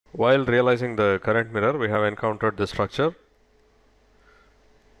While realizing the current mirror, we have encountered this structure,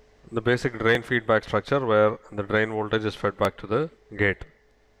 the basic drain feedback structure, where the drain voltage is fed back to the gate.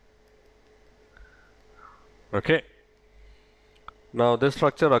 Okay. Now this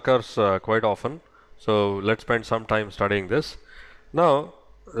structure occurs quite often, so let's spend some time studying this. Now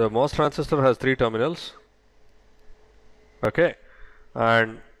the MOS transistor has 3 terminals. Okay,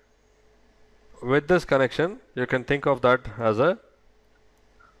 and with this connection you can think of that as a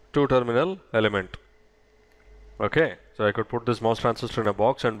 2-terminal element. Okay, so I could put this MOS transistor in a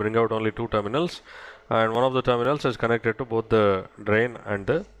box and bring out only 2 terminals, and one of the terminals is connected to both the drain and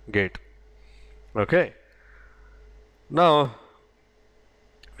the gate. Okay, now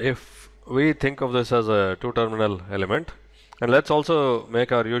if we think of this as a 2-terminal element, and let's also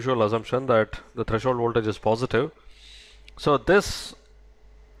make our usual assumption that the threshold voltage is positive, so this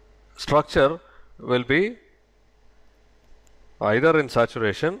structure will be either in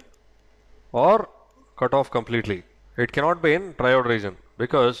saturation or cut off completely. It cannot be in triode region,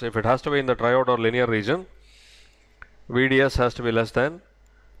 because if it has to be in the triode or linear region, VDS has to be less than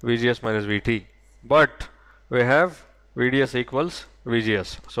VGS minus VT, but we have VDS equals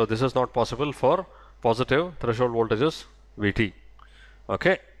VGS, so this is not possible for positive threshold voltages VT.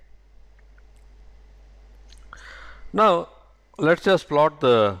 Okay, now let's just plot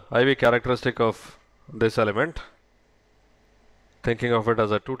the IV characteristic of this element, thinking of it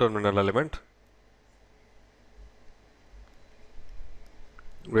as a 2-terminal element.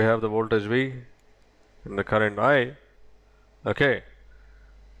 We have the voltage V and the current I. Okay,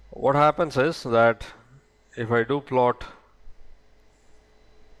 what happens is that if I do plot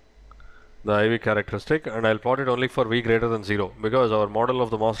the IV characteristic, and I'll plot it only for V greater than 0, because our model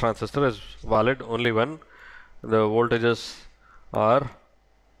of the MOS transistor is valid only when the voltages are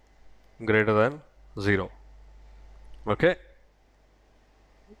greater than 0. Okay,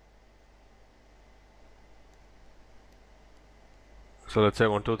 so let's say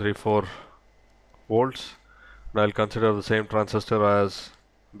 1, 2, 3, 4 volts, and I'll consider the same transistor as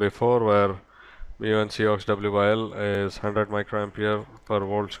before, where mu and Cox W by L is 100 microampere per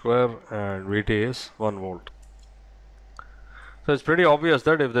volt square and Vt is 1 volt. So it's pretty obvious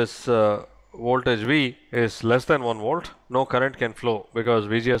that if this voltage V is less than 1 volt, no current can flow, because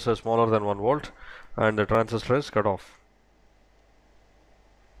VGS is smaller than 1 volt and the transistor is cut off.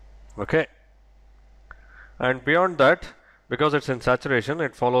 Okay, and beyond that, because it's in saturation,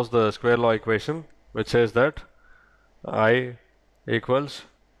 it follows the square law equation, which says that I equals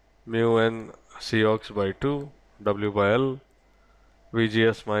mu n Cox by 2 W by L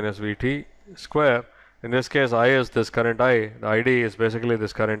VGS minus VT square. In this case, I is this current I, the ID is basically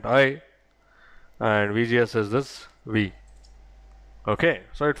this current I, and VGS is this V. Okay,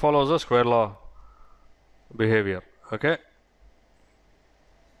 so it follows a square law behavior. Okay,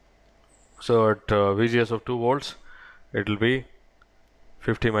 so at VGS of 2 volts, it will be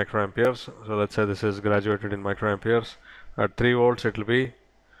 50 microamperes. So let's say this is graduated in microamperes. At 3 volts, it will be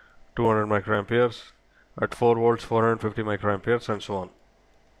 200 microamperes. At 4 volts, 450 microamperes, and so on.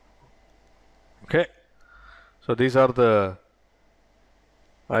 Okay, so these are the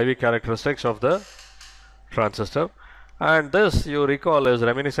IV characteristics of the transistor, and this, you recall, is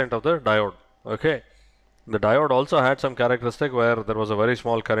reminiscent of the diode. Okay, the diode also had some characteristic where there was a very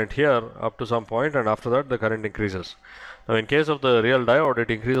small current here up to some point, and after that the current increases. Now in case of the real diode,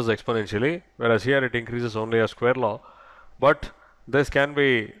 it increases exponentially, whereas here it increases only a square law, but this can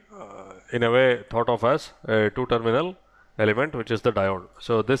be in a way thought of as a 2-terminal element, which is the diode.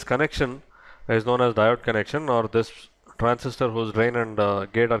 So this connection is known as diode connection, or this transistor whose drain and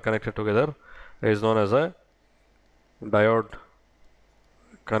gate are connected together is known as a diode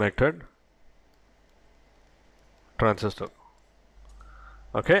connected transistor.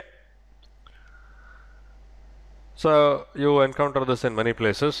 Okay, so you encounter this in many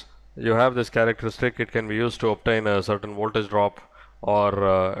places. You have this characteristic, it can be used to obtain a certain voltage drop,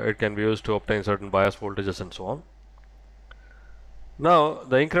 or it can be used to obtain certain bias voltages and so on. Now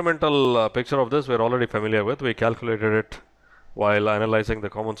the incremental picture of this we are already familiar with. We calculated it while analyzing the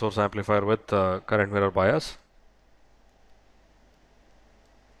common source amplifier with current mirror bias.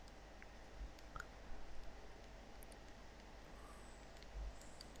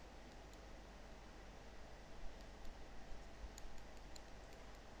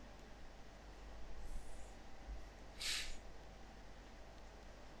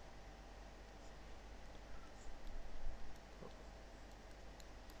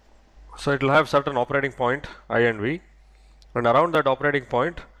 So it will have certain operating point I and V, and around that operating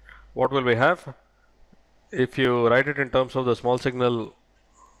point, what will we have? If you write it in terms of the small signal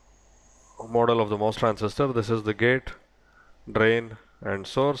model of the MOS transistor, this is the gate, drain, and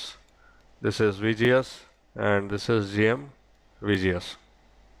source. This is VGS and this is GM VGS.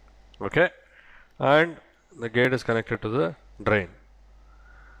 Okay, and the gate is connected to the drain.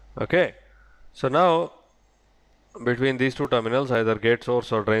 Okay, so now between these two terminals, either gate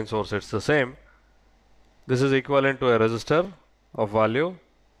source or drain source, it's the same. This is equivalent to a resistor of value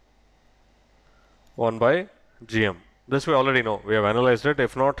 1 by GM. This we already know, we have analyzed it.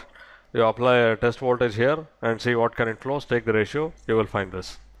 If not, you apply a test voltage here and see what current flows, take the ratio, you will find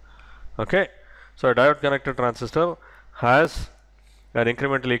this. Okay, so a diode connected transistor has an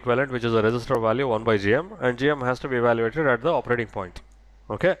incremental equivalent which is a resistor value 1 by GM, and GM has to be evaluated at the operating point.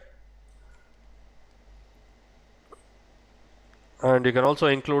 Okay, and you can also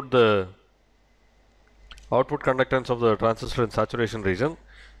include the output conductance of the transistor in saturation region.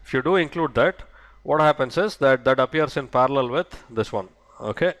 If you do include that, what happens is that appears in parallel with this one.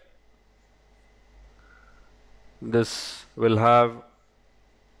 Okay, this will have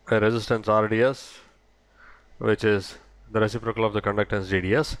a resistance RDS, which is the reciprocal of the conductance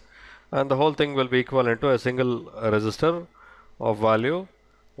GDS, and the whole thing will be equivalent to a single resistor of value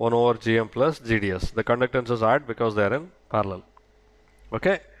 1 over GM plus GDS. The conductances add because they are in parallel.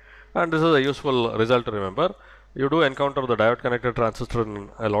 Okay, and this is a useful result to remember. You do encounter the diode connected transistor in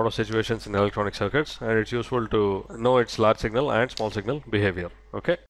a lot of situations in electronic circuits, and it's useful to know its large signal and small signal behavior. Okay.